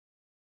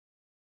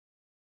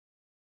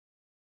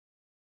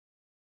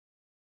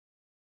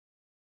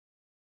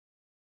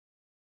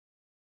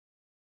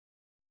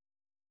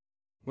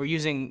We're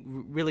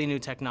using really new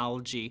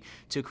technology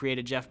to create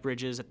a Jeff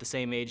Bridges at the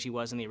same age he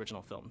was in the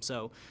original film.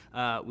 So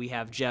we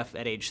have Jeff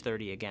at age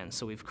 30 again.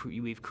 So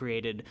we've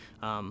created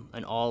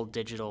an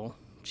all-digital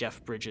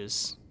Jeff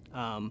Bridges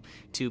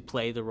to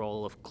play the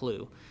role of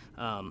Clue.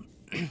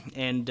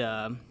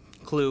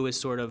 Clue is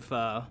sort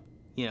of,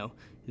 you know,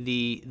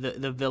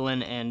 the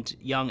villain and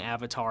young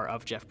avatar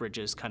of Jeff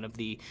Bridges, kind of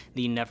the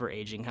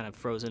never-aging, kind of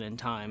frozen in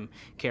time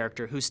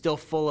character who's still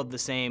full of the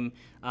same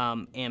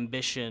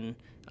ambition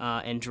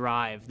and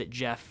drive that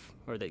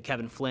that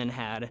Kevin Flynn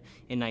had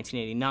in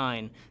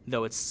 1989,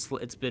 though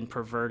it's been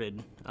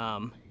perverted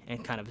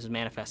and kind of is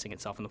manifesting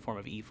itself in the form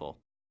of evil.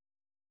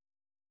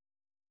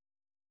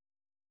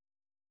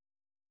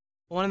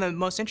 One of the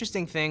most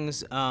interesting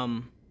things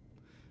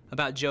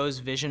about Joe's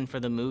vision for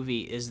the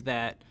movie is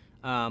that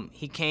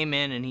he came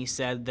in and he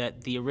said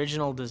that the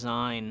original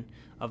design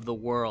of the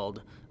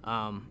world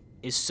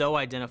is so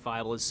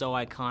identifiable, is so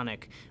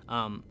iconic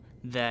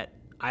that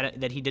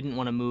he didn't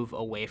want to move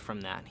away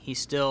from that. He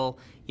still,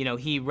 you know,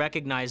 he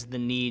recognized the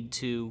need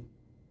to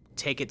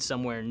take it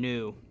somewhere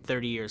new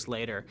 30 years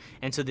later.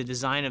 And so the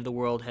design of the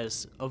world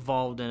has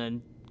evolved in a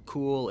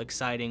cool,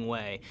 exciting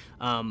way.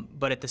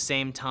 But at the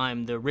same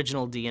time, the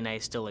original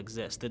DNA still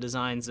exists. The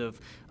designs of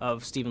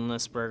Steven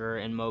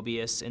Lisberger and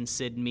Mobius and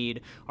Sid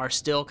Mead are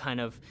still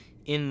kind of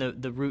in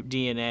the root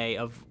DNA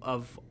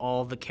of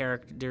all the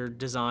character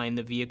design,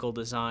 the vehicle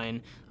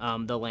design,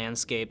 the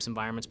landscapes,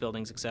 environments,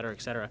 buildings, et cetera,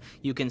 et cetera.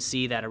 You can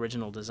see that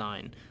original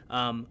design.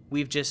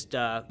 We've just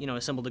you know,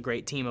 assembled a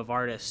great team of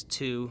artists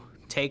to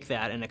take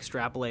that and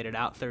extrapolate it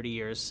out 30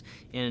 years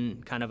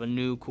in kind of a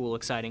new, cool,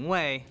 exciting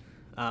way,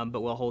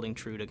 but while holding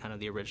true to kind of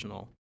the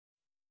original